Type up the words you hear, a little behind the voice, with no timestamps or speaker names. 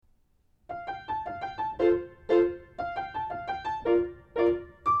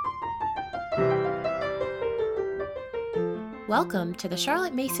Welcome to the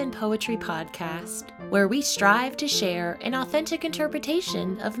Charlotte Mason Poetry Podcast, where we strive to share an authentic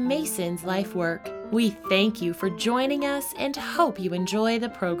interpretation of Mason's life work. We thank you for joining us and hope you enjoy the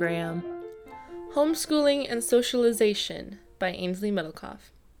program. Homeschooling and Socialization by Ainsley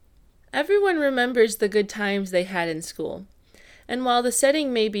Middlecoff. Everyone remembers the good times they had in school, and while the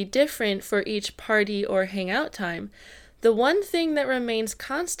setting may be different for each party or hangout time, the one thing that remains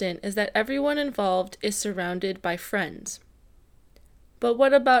constant is that everyone involved is surrounded by friends. But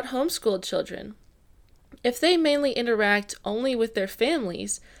what about homeschooled children? If they mainly interact only with their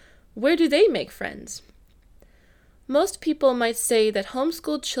families, where do they make friends? Most people might say that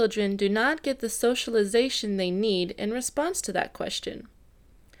homeschooled children do not get the socialization they need in response to that question.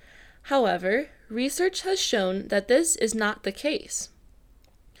 However, research has shown that this is not the case.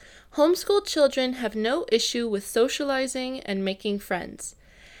 Homeschooled children have no issue with socializing and making friends.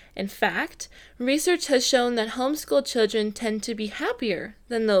 In fact, research has shown that homeschooled children tend to be happier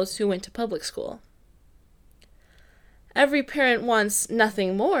than those who went to public school. Every parent wants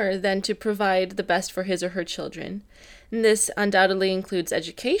nothing more than to provide the best for his or her children, and this undoubtedly includes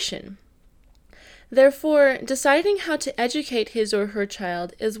education. Therefore, deciding how to educate his or her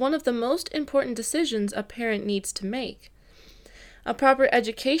child is one of the most important decisions a parent needs to make. A proper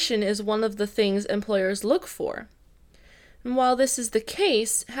education is one of the things employers look for. And while this is the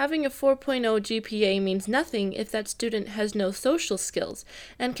case, having a 4.0 GPA means nothing if that student has no social skills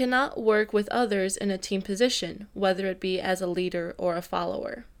and cannot work with others in a team position, whether it be as a leader or a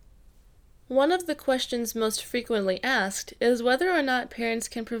follower. One of the questions most frequently asked is whether or not parents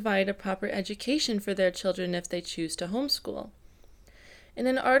can provide a proper education for their children if they choose to homeschool. In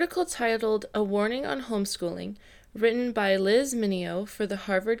an article titled "A Warning on Homeschooling," written by Liz Mineo for the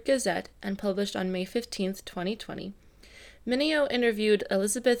Harvard Gazette and published on May 15, 2020, Mineo interviewed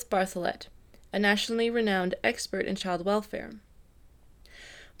Elizabeth Bartholet, a nationally renowned expert in child welfare.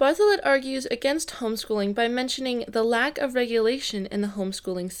 Bartholet argues against homeschooling by mentioning the lack of regulation in the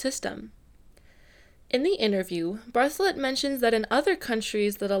homeschooling system. In the interview, Bartholet mentions that in other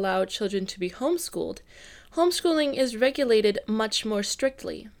countries that allow children to be homeschooled, homeschooling is regulated much more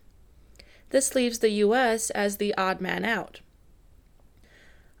strictly. This leaves the U.S. as the odd man out.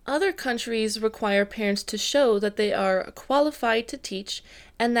 Other countries require parents to show that they are qualified to teach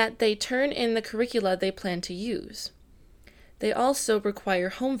and that they turn in the curricula they plan to use. They also require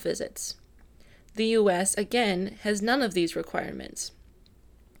home visits. The U.S., again, has none of these requirements.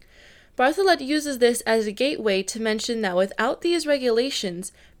 Bartholet uses this as a gateway to mention that without these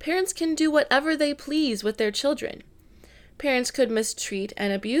regulations, parents can do whatever they please with their children. Parents could mistreat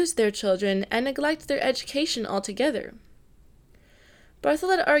and abuse their children and neglect their education altogether.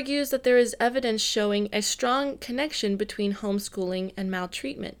 Bartholet argues that there is evidence showing a strong connection between homeschooling and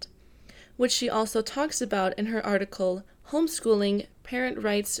maltreatment, which she also talks about in her article, Homeschooling, Parent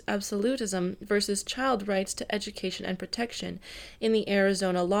Rights Absolutism versus Child Rights to Education and Protection, in the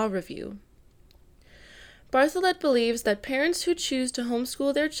Arizona Law Review. Bartholet believes that parents who choose to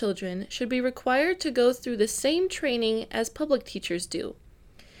homeschool their children should be required to go through the same training as public teachers do.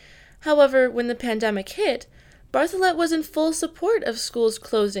 However, when the pandemic hit, Bartholet was in full support of schools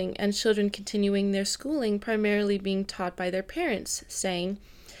closing and children continuing their schooling primarily being taught by their parents, saying,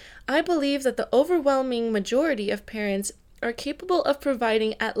 "I believe that the overwhelming majority of parents are capable of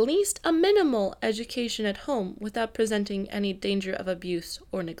providing at least a minimal education at home without presenting any danger of abuse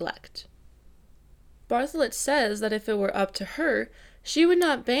or neglect." Bartholet says that if it were up to her, she would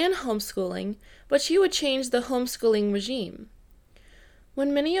not ban homeschooling, but she would change the homeschooling regime.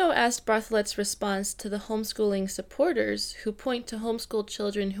 When Mineo asked Bartholet's response to the homeschooling supporters who point to homeschooled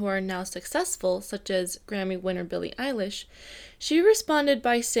children who are now successful, such as Grammy winner Billie Eilish, she responded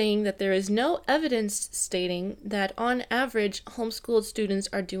by saying that there is no evidence stating that on average homeschooled students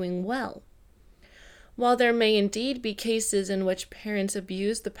are doing well. While there may indeed be cases in which parents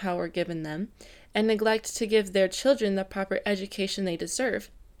abuse the power given them and neglect to give their children the proper education they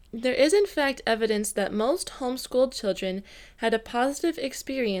deserve, there is in fact evidence that most homeschooled children had a positive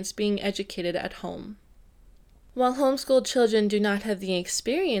experience being educated at home. While homeschooled children do not have the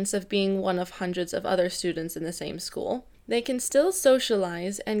experience of being one of hundreds of other students in the same school, they can still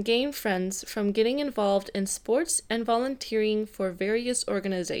socialize and gain friends from getting involved in sports and volunteering for various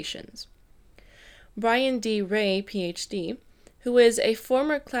organizations. Brian D. Ray, Ph.D., who is a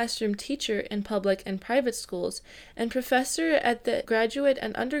former classroom teacher in public and private schools and professor at the graduate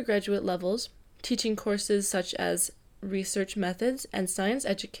and undergraduate levels, teaching courses such as research methods and science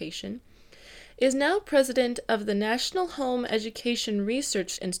education, is now president of the National Home Education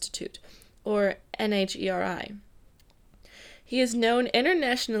Research Institute, or NHERI. He is known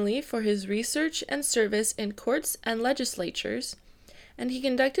internationally for his research and service in courts and legislatures, and he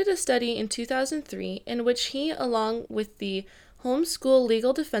conducted a study in 2003 in which he, along with the Homeschool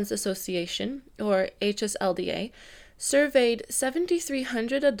Legal Defense Association, or HSLDA, surveyed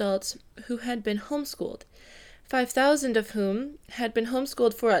 7,300 adults who had been homeschooled, 5,000 of whom had been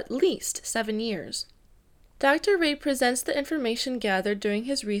homeschooled for at least 7 years. Dr. Ray presents the information gathered during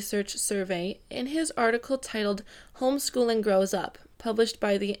his research survey in his article titled Homeschooling Grows Up, published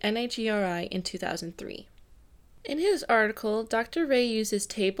by the NAGRI in 2003. In his article, Dr. Ray uses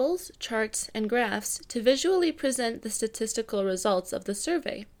tables, charts, and graphs to visually present the statistical results of the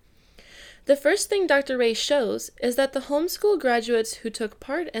survey. The first thing Dr. Ray shows is that the homeschool graduates who took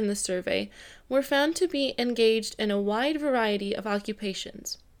part in the survey were found to be engaged in a wide variety of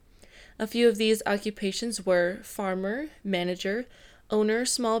occupations. A few of these occupations were farmer, manager, owner,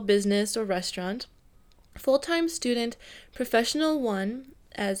 small business or restaurant, full-time student, professional 1,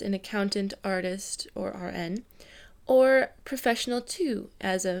 as an accountant, artist, or RN, or professional 2,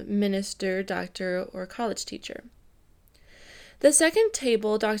 as a minister, doctor, or college teacher. The second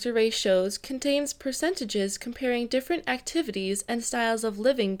table Dr. Ray shows contains percentages comparing different activities and styles of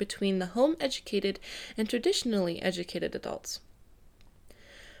living between the home-educated and traditionally educated adults.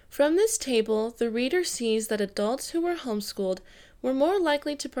 From this table, the reader sees that adults who were homeschooled were more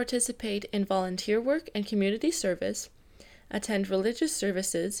likely to participate in volunteer work and community service, attend religious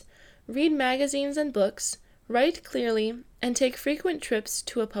services, read magazines and books, write clearly, and take frequent trips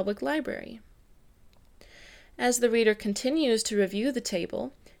to a public library. As the reader continues to review the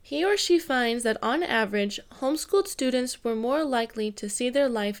table, he or she finds that on average, homeschooled students were more likely to see their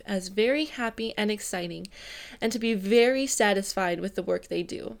life as very happy and exciting, and to be very satisfied with the work they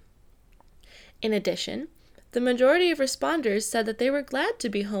do. In addition, the majority of responders said that they were glad to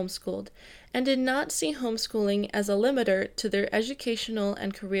be homeschooled and did not see homeschooling as a limiter to their educational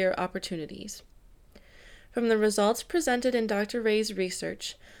and career opportunities. From the results presented in Dr. Ray's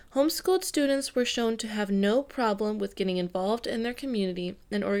research, homeschooled students were shown to have no problem with getting involved in their community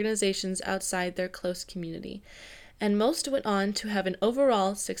and organizations outside their close community, and most went on to have an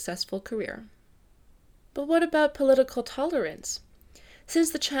overall successful career. But what about political tolerance?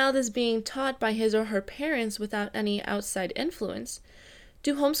 Since the child is being taught by his or her parents without any outside influence,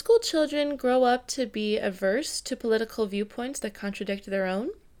 do homeschooled children grow up to be averse to political viewpoints that contradict their own?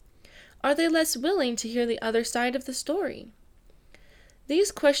 Are they less willing to hear the other side of the story?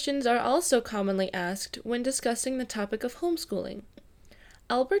 These questions are also commonly asked when discussing the topic of homeschooling.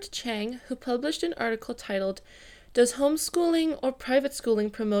 Albert Chang, who published an article titled, "Does Homeschooling or Private Schooling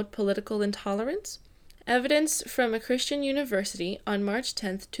Promote Political Intolerance? Evidence from a Christian University" on March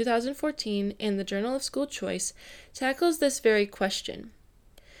 10, 2014, in the Journal of School Choice, tackles this very question.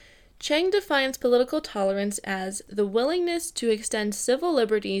 Chang defines political tolerance as the willingness to extend civil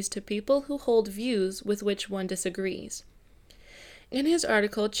liberties to people who hold views with which one disagrees. In his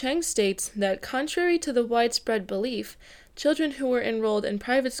article, Chang states that contrary to the widespread belief, children who were enrolled in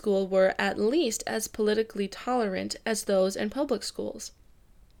private school were at least as politically tolerant as those in public schools.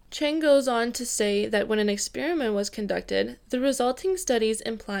 Chang goes on to say that when an experiment was conducted, the resulting studies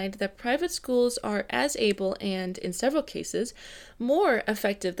implied that private schools are as able and, in several cases, more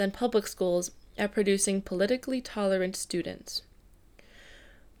effective than public schools at producing politically tolerant students.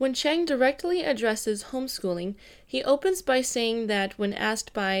 When Chang directly addresses homeschooling, he opens by saying that when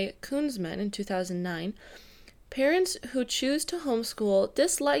asked by Kunzman in 2009, parents who choose to homeschool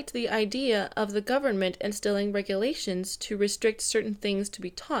disliked the idea of the government instilling regulations to restrict certain things to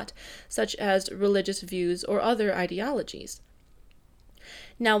be taught, such as religious views or other ideologies.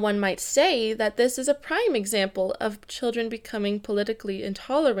 Now, one might say that this is a prime example of children becoming politically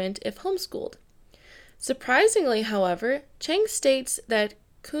intolerant if homeschooled. Surprisingly, however, Chang states that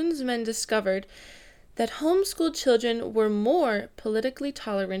Kunzman discovered that homeschooled children were more politically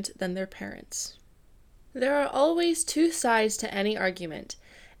tolerant than their parents. There are always two sides to any argument,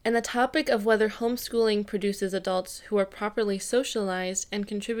 and the topic of whether homeschooling produces adults who are properly socialized and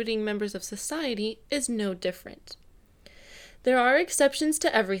contributing members of society is no different. There are exceptions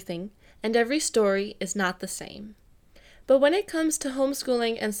to everything, and every story is not the same. But when it comes to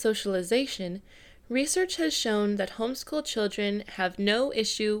homeschooling and socialization, research has shown that homeschooled children have no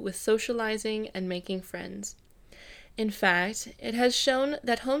issue with socializing and making friends. In fact, it has shown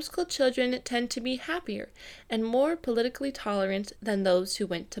that homeschooled children tend to be happier and more politically tolerant than those who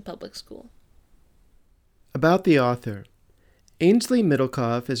went to public school. About the author. Ainsley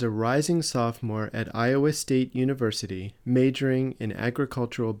Middlecoff is a rising sophomore at Iowa State University, majoring in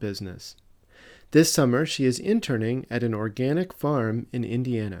agricultural business. This summer, she is interning at an organic farm in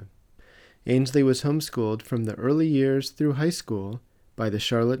Indiana. Ainsley was homeschooled from the early years through high school by the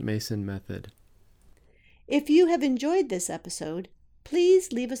Charlotte Mason method. If you have enjoyed this episode,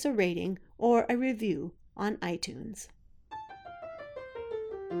 please leave us a rating or a review on iTunes.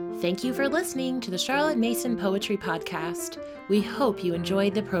 Thank you for listening to the Charlotte Mason Poetry Podcast. We hope you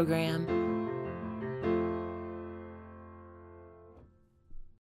enjoyed the program.